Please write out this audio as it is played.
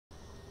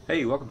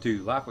Hey, welcome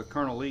to Life with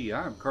Kernel Lee.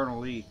 I'm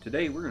Kernel Lee.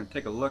 Today we're going to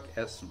take a look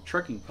at some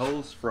trekking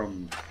poles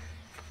from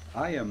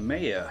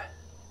AYAMAYA.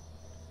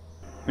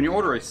 When you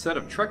order a set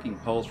of trekking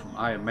poles from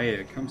AYAMAYA,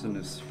 it comes in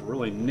this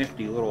really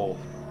nifty little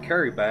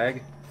carry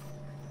bag.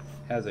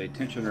 Has a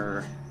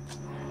tensioner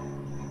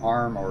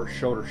arm or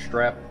shoulder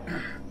strap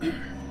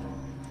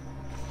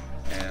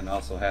and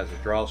also has a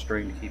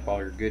drawstring to keep all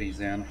your goodies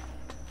in.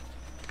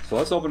 So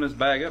let's open this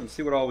bag up and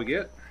see what all we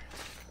get.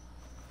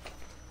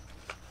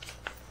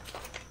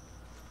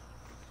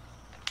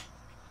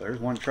 There's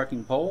one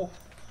trekking pole.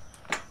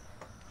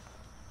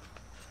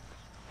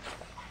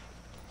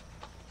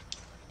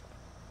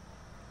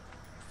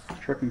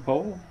 Trekking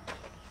pole.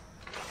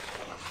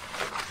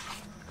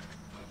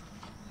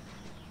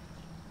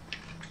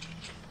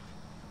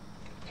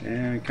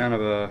 And kind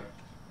of a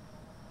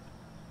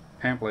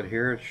pamphlet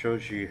here. It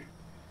shows you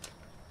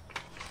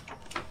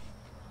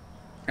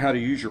how to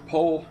use your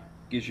pole,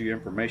 gives you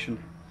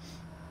information,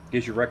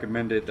 gives you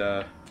recommended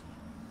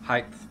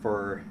height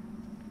for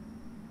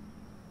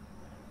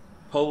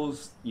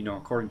poles,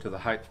 according to the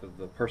height of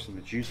the person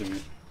that's using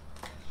it.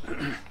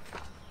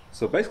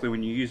 So basically,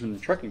 when you're using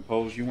trekking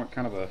poles, you want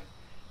kind of a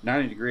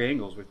 90-degree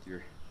angles with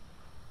your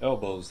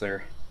elbows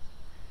there.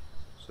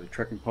 So your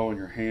trekking pole in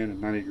your hand, a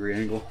 90-degree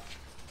angle.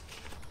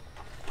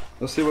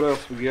 Let's see what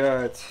else we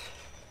got.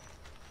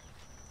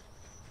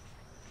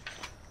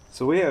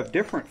 So we have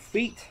different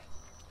feet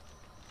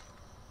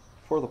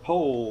for the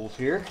poles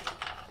here.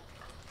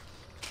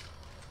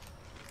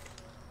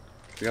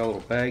 We got a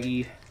little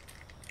baggie.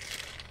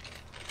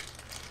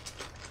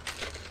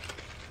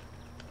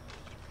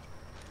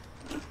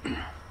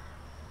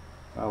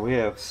 We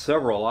have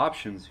several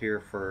options here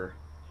for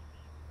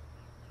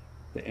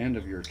the end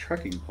of your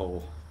trekking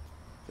pole,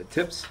 the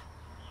tips.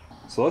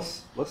 So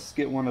let's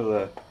get one of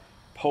the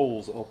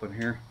poles open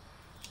here.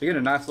 You get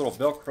a nice little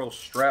Velcro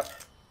strap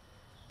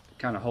to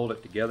kind of hold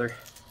it together,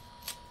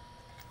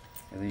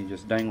 and then you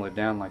just dangle it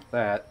down like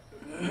that.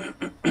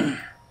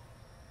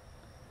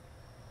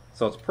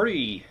 So it's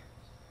pretty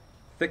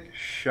thick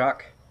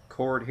shock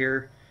cord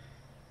here,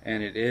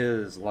 and it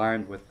is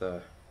lined with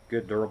the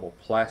good durable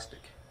plastic.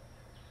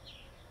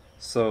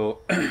 So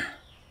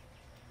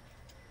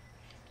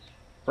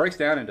breaks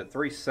down into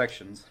 3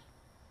 sections.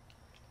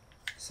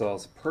 So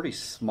it's a pretty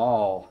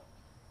small,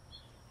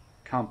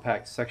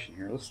 compact section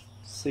here. Let's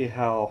see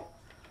how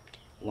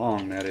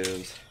long that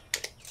is.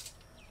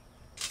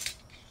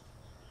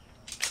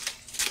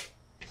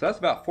 So that's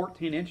about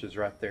 14 inches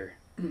right there.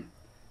 So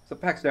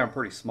it packs down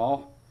pretty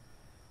small.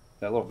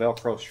 That little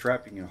Velcro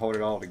strap, you can hold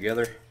it all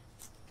together.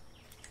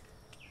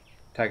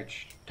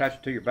 Attach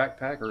it to your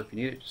backpack, or if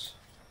you need it, just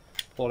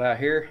pull it out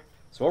here.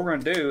 So what we're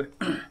going to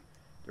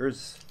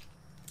do,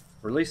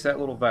 release that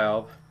little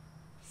valve,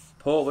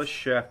 pull this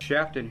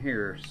shaft in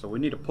here. So we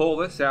need to pull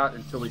this out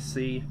until we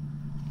see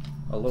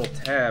a little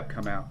tab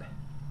come out.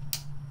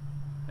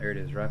 There it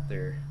is right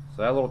there.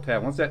 So that little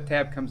tab, once that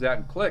tab comes out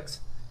and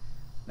clicks,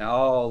 now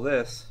all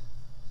this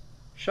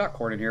shock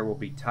cord in here will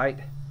be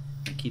tight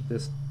and keep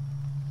this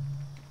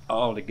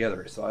all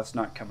together, so that's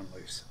not coming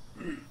loose.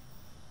 You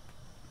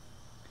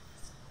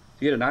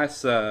get a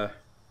nice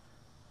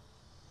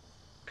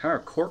kind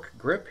of cork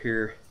grip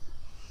here,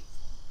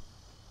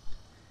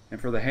 and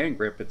for the hand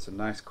grip, it's a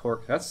nice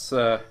cork. That's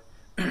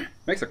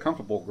makes a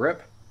comfortable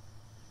grip,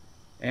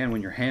 and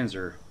when your hands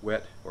are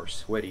wet or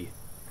sweaty,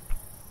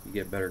 you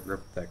get better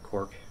grip with that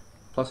cork.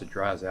 Plus, it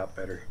dries out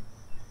better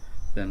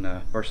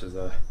than versus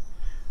a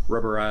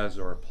rubberized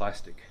or a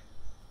plastic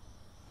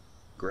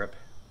grip.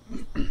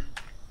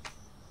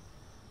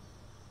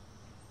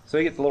 So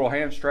you get the little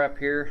hand strap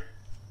here.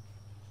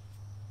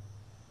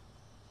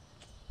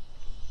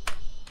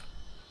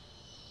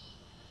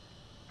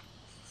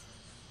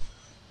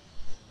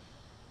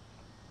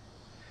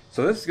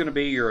 So this is going to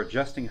be your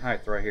adjusting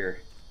height right here.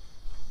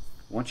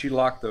 Once you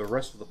lock the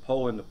rest of the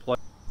pole into place,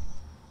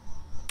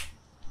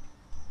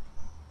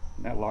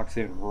 and that locks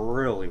in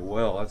really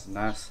well. That's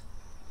nice,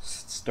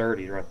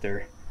 sturdy right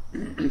there.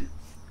 It's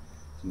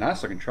a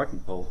nice looking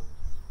trekking pole.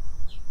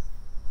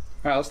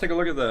 All right, let's take a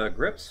look at the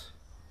grips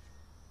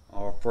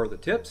for the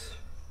tips.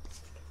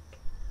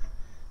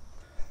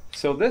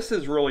 So this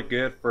is really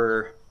good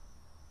for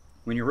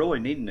when you're really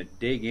needing to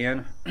dig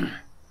in,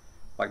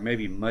 like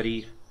maybe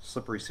muddy,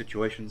 slippery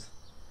situations,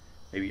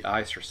 maybe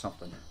ice or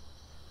something.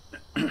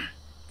 You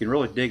can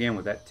really dig in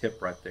with that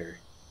tip right there.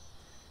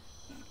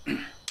 And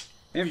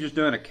if you're just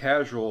doing a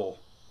casual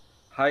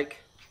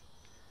hike,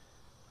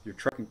 your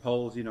trekking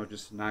poles,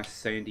 just nice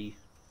sandy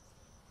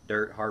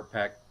dirt, hard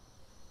pack,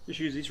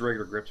 just use these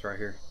regular grips right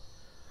here.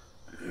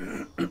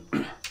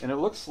 And it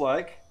looks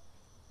like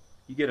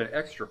you get an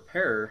extra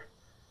pair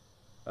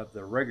of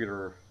the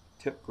regular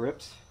tip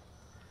grips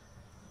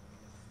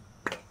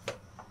in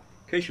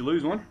case you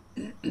lose one.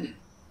 And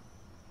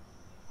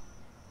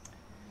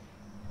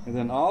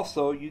then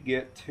also you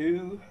get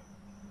 2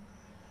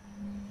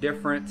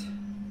 different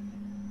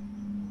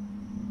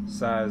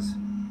size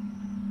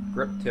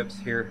grip tips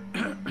here.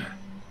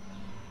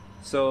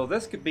 So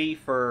this could be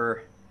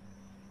for,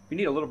 if you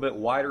need a little bit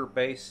wider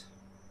base,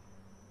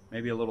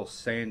 maybe a little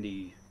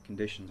sandy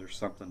conditions or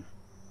something.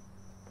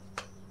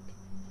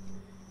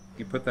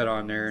 You put that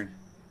on there and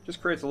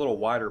just creates a little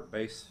wider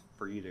base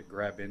for you to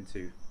grab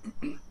into.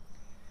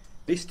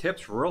 These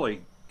tips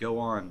really go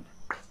on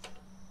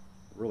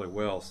really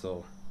well,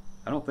 so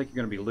I don't think you're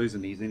going to be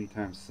losing these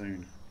anytime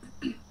soon.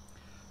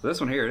 So this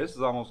one here, this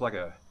is almost like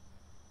a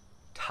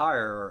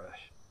tire or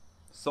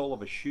a sole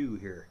of a shoe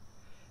here.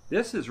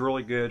 This is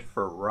really good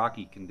for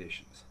rocky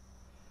conditions.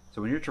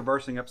 So when you're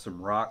traversing up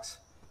some rocks,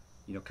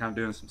 you know, kind of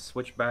doing some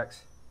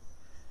switchbacks,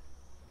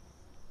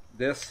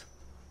 this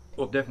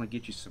will definitely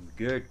get you some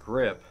good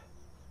grip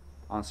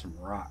on some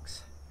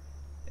rocks,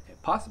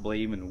 and possibly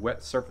even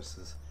wet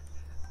surfaces.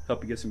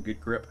 Help you get some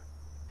good grip.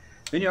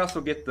 Then you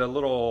also get the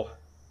little,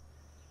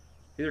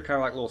 these are kind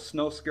of like little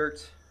snow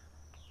skirts.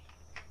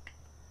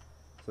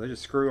 So they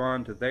just screw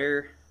on to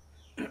there,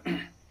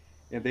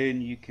 and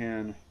then you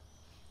can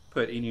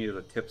put any of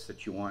the tips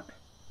that you want.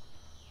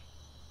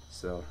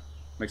 So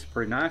makes it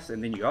pretty nice.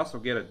 And then you also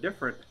get a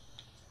different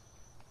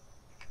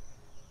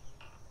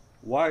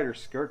wider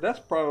skirt. That's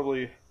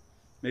probably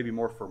maybe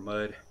more for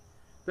mud.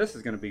 This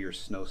is going to be your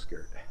snow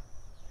skirt.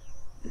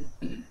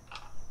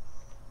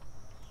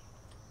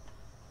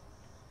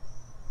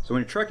 So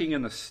when you're trekking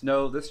in the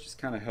snow, this just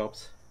kind of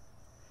helps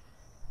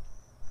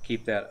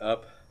keep that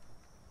up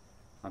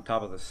on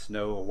top of the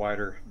snow, a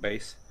wider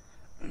base.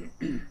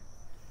 And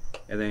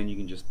then you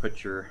can just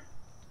put your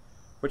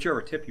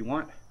whichever tip you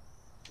want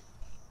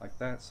like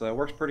that. So that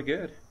works pretty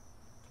good.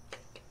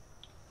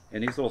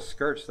 And these little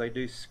skirts, they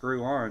do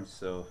screw on,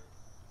 so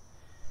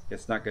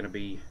it's not going to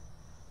be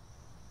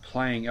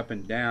playing up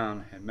and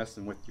down and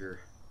messing with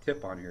your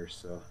tip on here.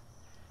 So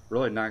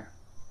really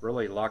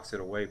locks it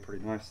away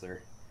pretty nice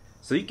there.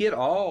 So you get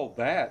all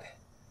that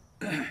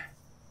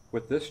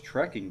with this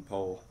trekking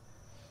pole,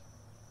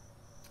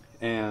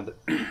 and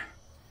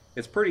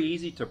it's pretty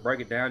easy to break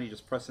it down. You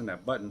just press in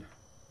that button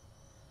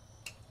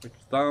with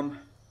your thumb,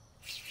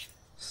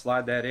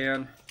 slide that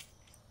in,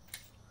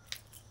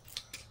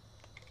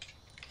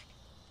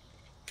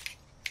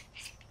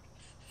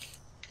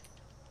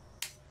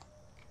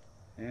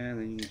 and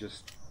then you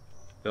just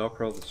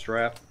Velcro the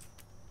strap.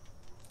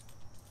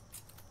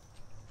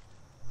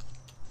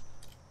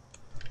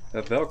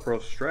 That Velcro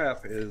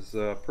strap is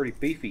pretty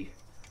beefy.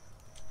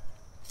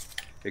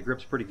 It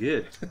grips pretty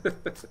good.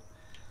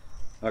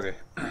 Okay,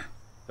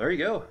 there you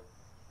go.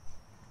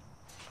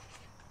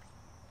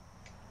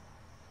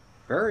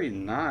 Very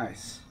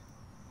nice.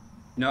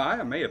 You know,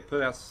 AYAMAYA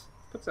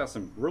puts out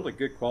some really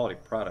good quality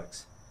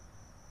products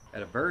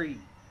at a very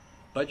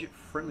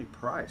budget-friendly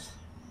price.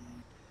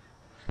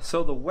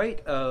 So the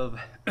weight of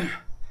the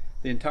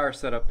entire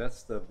setup,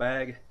 that's the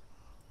bag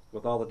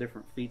with all the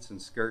different feet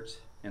and skirts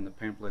and the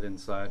pamphlet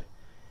inside,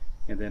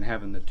 and then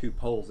having the two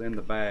poles in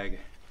the bag.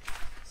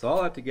 So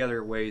all that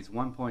together weighs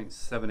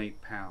 1.78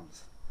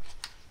 pounds.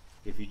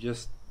 If you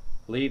just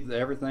leave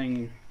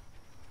everything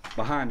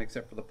behind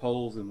except for the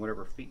poles and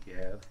whatever feet you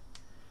have,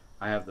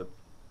 I have the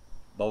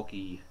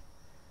bulky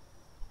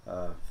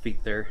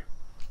feet there.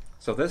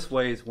 So this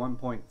weighs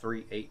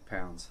 1.38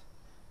 pounds.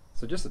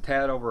 So just a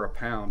tad over a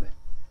pound.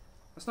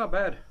 That's not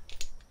bad.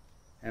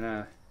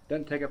 And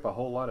doesn't take up a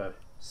whole lot of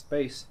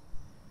space.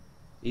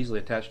 Easily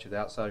attached to the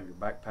outside of your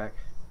backpack,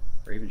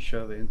 or even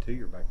shove it into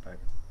your backpack.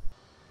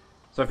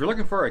 So if you're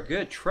looking for a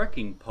good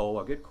trekking pole,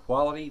 a good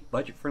quality,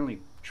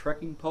 budget-friendly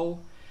trekking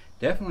pole,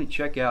 definitely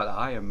check out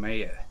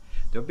AYAMAYA.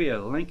 There'll be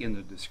a link in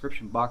the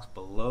description box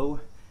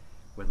below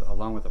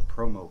along with a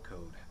promo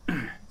code.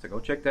 So go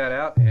check that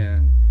out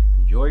and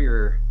enjoy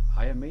your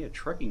AYAMAYA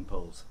trekking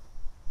poles.